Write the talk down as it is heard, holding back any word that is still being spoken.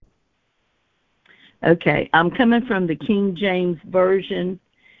Okay, I'm coming from the King James Version,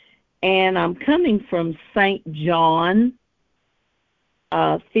 and I'm coming from St. John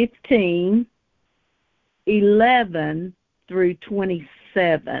 15, 11 through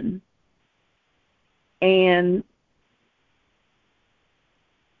 27. And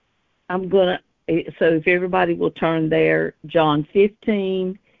I'm going to, so if everybody will turn there, John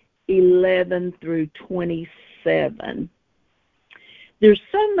 15, 11 through 27. There's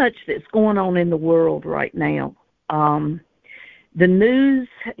so much that's going on in the world right now. The news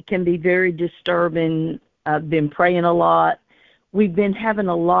can be very disturbing. I've been praying a lot. We've been having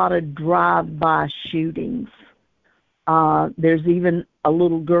a lot of drive-by shootings. There's even a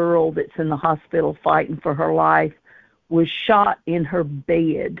little girl that's in the hospital fighting for her life, was shot in her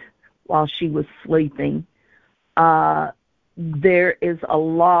bed while she was sleeping. There is a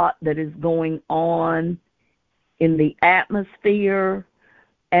lot that is going on in the atmosphere,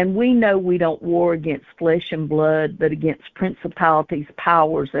 and we know we don't war against flesh and blood, but against principalities,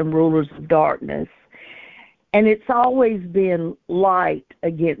 powers, and rulers of darkness. And it's always been light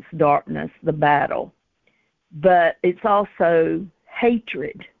against darkness, the battle. But it's also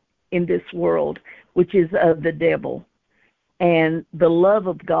hatred in this world, which is of the devil, and the love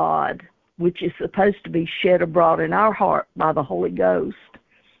of God, which is supposed to be shed abroad in our heart by the Holy Ghost.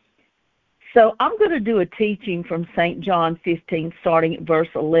 So I'm going to do a teaching from St. John 15, starting at verse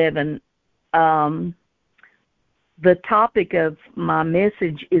 11. The topic of my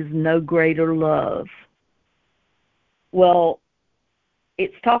message is no greater love. Well,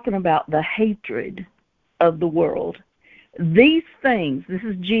 it's talking about the hatred of the world. These things, this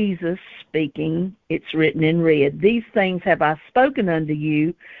is Jesus speaking, it's written in red, these things have I spoken unto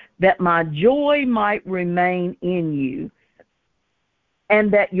you, that my joy might remain in you, and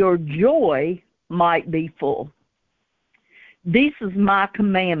that your joy might be full. This is my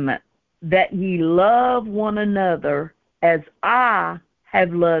commandment, that ye love one another as I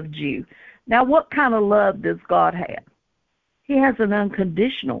have loved you. Now, what kind of love does God have? He has an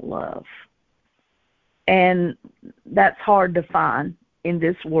unconditional love. And that's hard to find in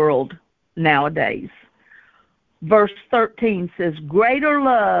this world nowadays. Verse 13 says, greater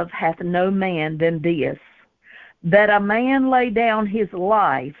love hath no man than this, that a man lay down his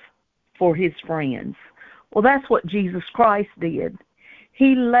life for his friends. Well, that's what Jesus Christ did.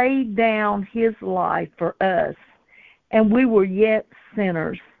 He laid down his life for us, and we were yet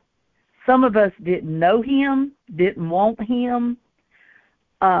sinners. Some of us didn't know him, didn't want him.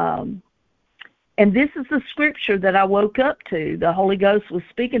 And this is the scripture that I woke up to. The Holy Ghost was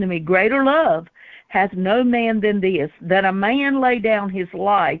speaking to me. Greater love hath no man than this, that a man lay down his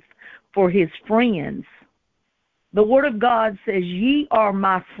life for his friends. The Word of God says, ye are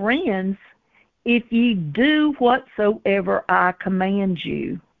my friends if ye do whatsoever I command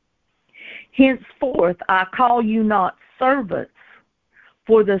you. Henceforth I call you not servants,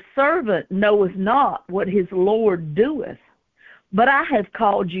 for the servant knoweth not what his Lord doeth, but I have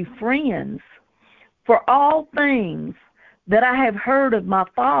called you friends. For all things that I have heard of my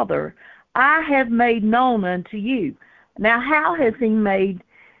Father, I have made known unto you. Now, how has he made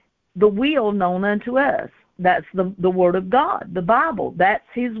the will known unto us? That's the Word of God, the Bible. That's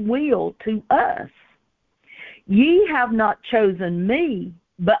his will to us. Ye have not chosen me,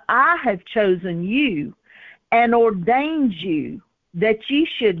 but I have chosen you and ordained you that ye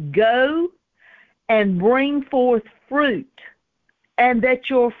should go and bring forth fruit, and that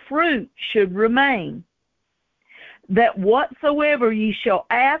your fruit should remain, that whatsoever ye shall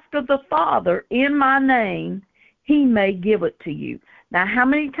ask of the Father in my name, he may give it to you. Now, how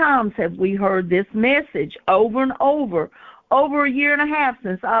many times have we heard this message over and over a year and a half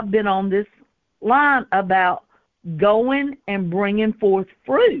since I've been on this line about going and bringing forth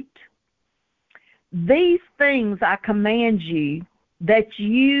fruit? These things I command you, that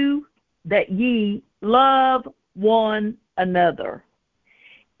ye love one another.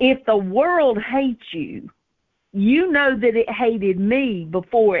 If the world hates you, you know that it hated me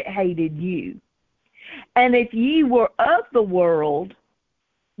before it hated you. And if ye were of the world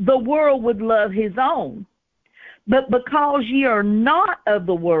would love his own. But because ye are not of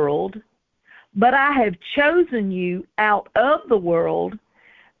the world, but I have chosen you out of the world,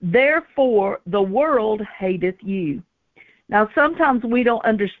 therefore the world hateth you. Now, sometimes we don't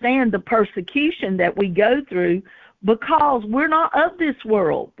understand the persecution that we go through because we're not of this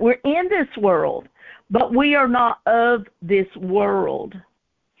world. We're in this world, but we are not of this world.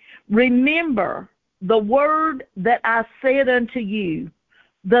 Remember the word that I said unto you,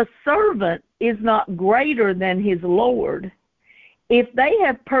 the servant is not greater than his Lord. If they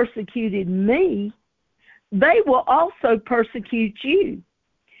have persecuted me, they will also persecute you.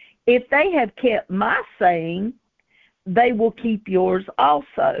 If they have kept my saying, they will keep yours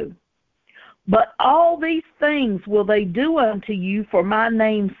also. But all these things will they do unto you for my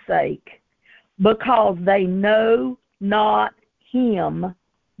name's sake, because they know not him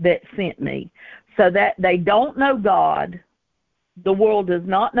that sent me. So that they don't know God, the world does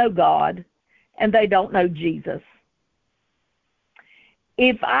not know God, and they don't know Jesus.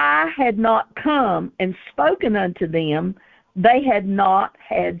 If I had not come and spoken unto them, they had not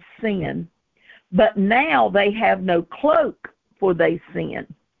had sin. But now they have no cloak for their sin.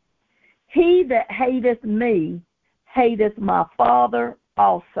 He that hateth me hateth my Father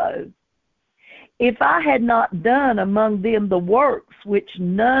also. If I had not done among them the works which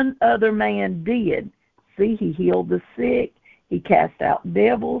none other man did, see, he healed the sick, he cast out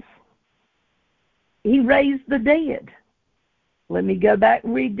devils, he raised the dead. Let me go back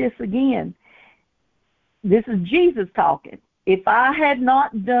and read this again. This is Jesus talking. If I had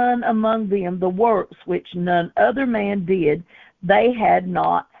not done among them the works which none other man did, they had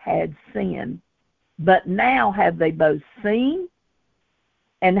not had sin. But now have they both seen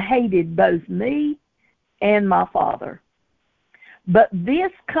and hated both me and my Father. But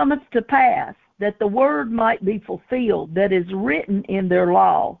this cometh to pass, that the word might be fulfilled that is written in their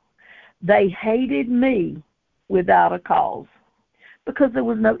law. They hated me without a cause, because there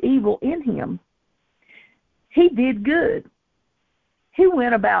was no evil in him. He did good. He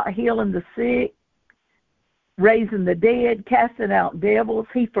went about healing the sick, raising the dead, casting out devils.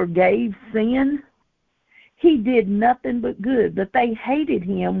 He forgave sin. He did nothing but good, but they hated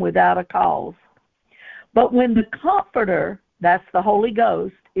him without a cause. But when the Comforter, that's the Holy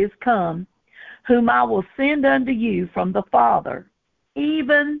Ghost, is come, whom I will send unto you from the Father,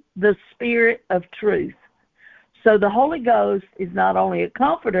 even the Spirit of truth. So the Holy Ghost is not only a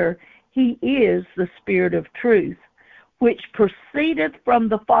Comforter, he is the Spirit of truth, which proceedeth from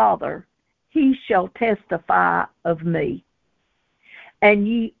the Father. He shall testify of me. And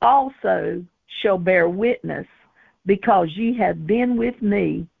ye also shall bear witness, because ye have been with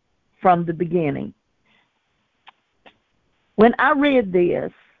me from the beginning. When I read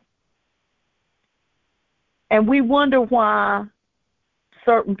this, and we wonder why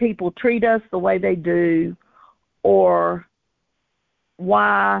certain people treat us the way they do, or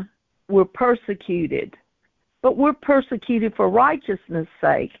why we're persecuted. But we're persecuted for righteousness'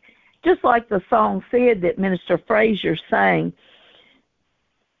 sake. Just like the song said that Minister Frazier sang,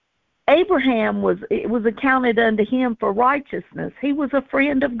 Abraham it was accounted unto him for righteousness. He was a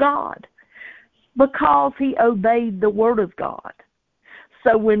friend of God because he obeyed the word of God.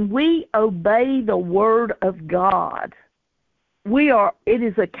 So when we obey the word of God, it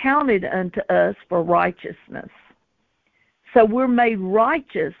is accounted unto us for righteousness. So we're made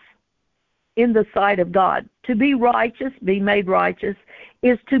righteous in the sight of God. To be righteous, be made righteous,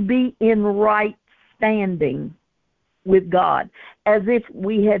 is to be in right standing with God, as if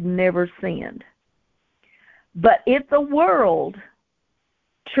we had never sinned. But if the world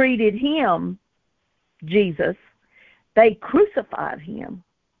treated him, Jesus, they crucified him,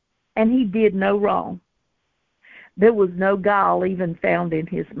 and he did no wrong. There was no guile even found in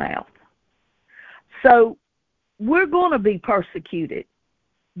his mouth. So we're going to be persecuted.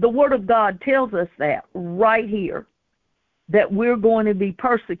 The Word of God tells us that right here, that we're going to be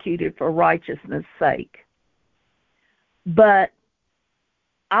persecuted for righteousness' sake. But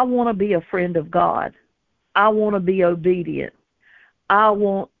I want to be a friend of God. I want to be obedient. I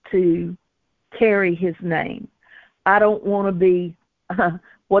want to carry his name. I don't want to be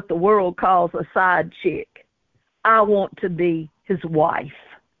what the world calls a side chick. I want to be his wife.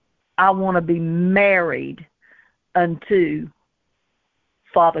 I want to be married unto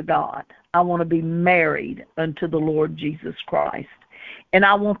Father God. I want to be married unto the Lord Jesus Christ. And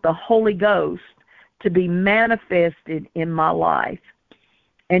I want the Holy Ghost to be manifested in my life.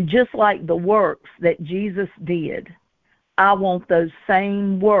 And just like the works that Jesus did, I want those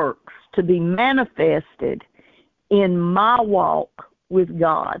same works to be manifested in my walk with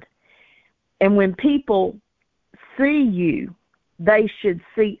God. And when people see you, they should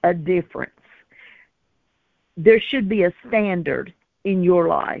see a difference. There should be a standard in your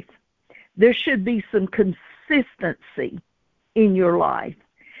life. There should be some consistency in your life.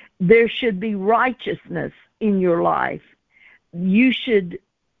 There should be righteousness in your life. You should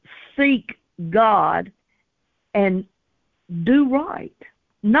seek God and do right.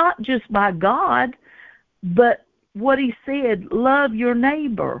 Not just by God, but what he said, love your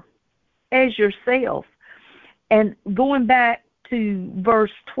neighbor as yourself. And going back to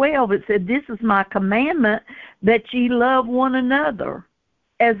verse 12, it said, this is my commandment, that ye love one another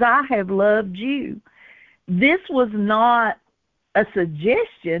as I have loved you. This was not a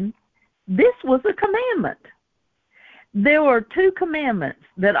suggestion. This was a commandment. There were two commandments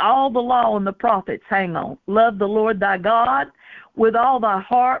that all the law and the prophets hang on. Love the Lord thy God with all thy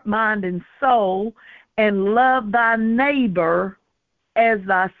heart, mind, and soul, and love thy neighbor as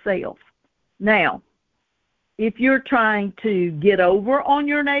thyself. Now, if you're trying to get over on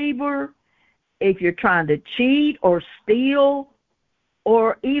your neighbor, if you're trying to cheat or steal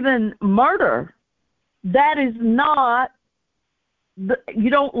or even murder, that is not, you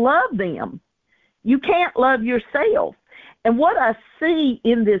don't love them. You can't love yourself. And what I see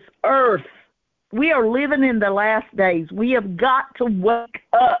in this earth, we are living in the last days. We have got to wake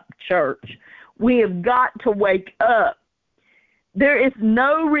up, church. We have got to wake up. There is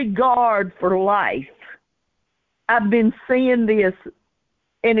no regard for life. I've been seeing this,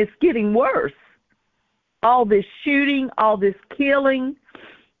 and it's getting worse. All this shooting, all this killing,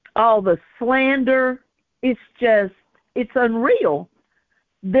 all the slander, it's unreal.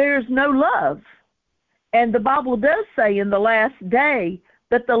 There's no love. And the Bible does say in the last day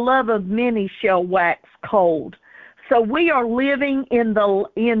that the love of many shall wax cold. So we are living in the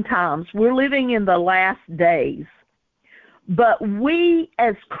end times. We're living in the last days. But we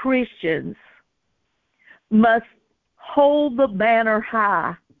as Christians must hold the banner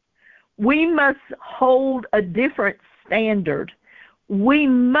high. We must hold a different standard. We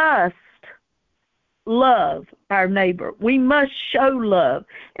must love our neighbor. We must show love.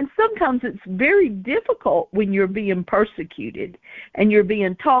 And sometimes it's very difficult when you're being persecuted and you're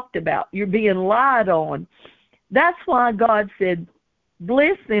being talked about, you're being lied on. That's why God said,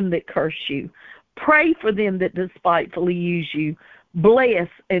 bless them that curse you. Pray for them that despitefully use you. Bless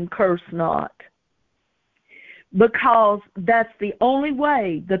and curse not. Because that's the only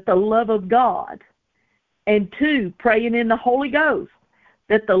way that the love of God, and two, praying in the Holy Ghost,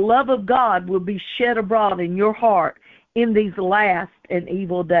 that the love of God will be shed abroad in your heart in these last and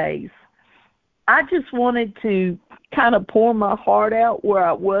evil days. I just wanted to kind of pour my heart out where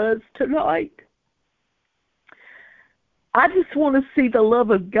I was tonight. I just want to see the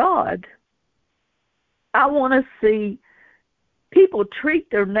love of God. I want to see people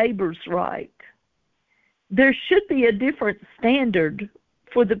treat their neighbors right. There should be a different standard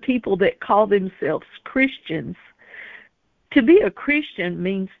for the people that call themselves Christians. To be a Christian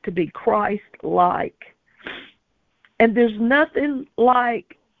means to be Christ-like. And there's nothing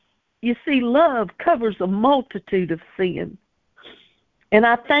like, you see, love covers a multitude of sin. And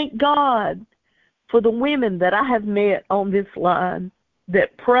I thank God for the women that I have met on this line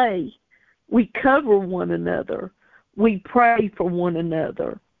that pray. We cover one another. We pray for one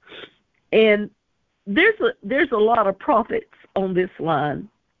another. And there's a lot of prophets on this line.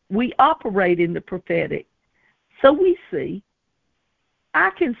 We operate in the prophetic. So we see. I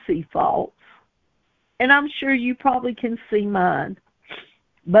can see faults. And I'm sure you probably can see mine.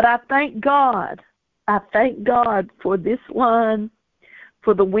 But I thank God. I thank God for this line,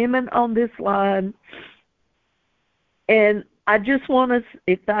 for the women on this line. And I just want to,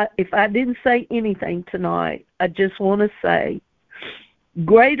 if I didn't say anything tonight, I just want to say,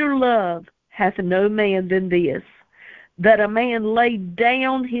 greater love hath no man than this, that a man laid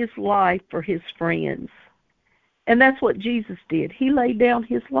down his life for his friends. And that's what Jesus did. He laid down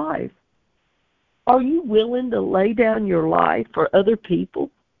his life. Are you willing to lay down your life for other people?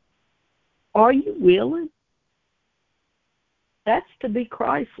 Are you willing? That's to be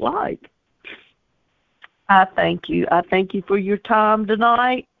Christ-like. I thank you. I thank you for your time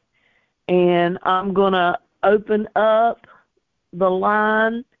tonight. And I'm going to open up the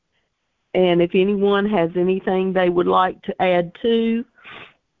line. And if anyone has anything they would like to add to,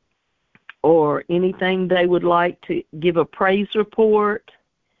 or anything they would like to give a praise report,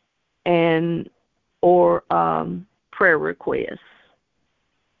 or prayer requests,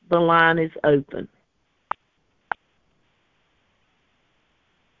 the line is open.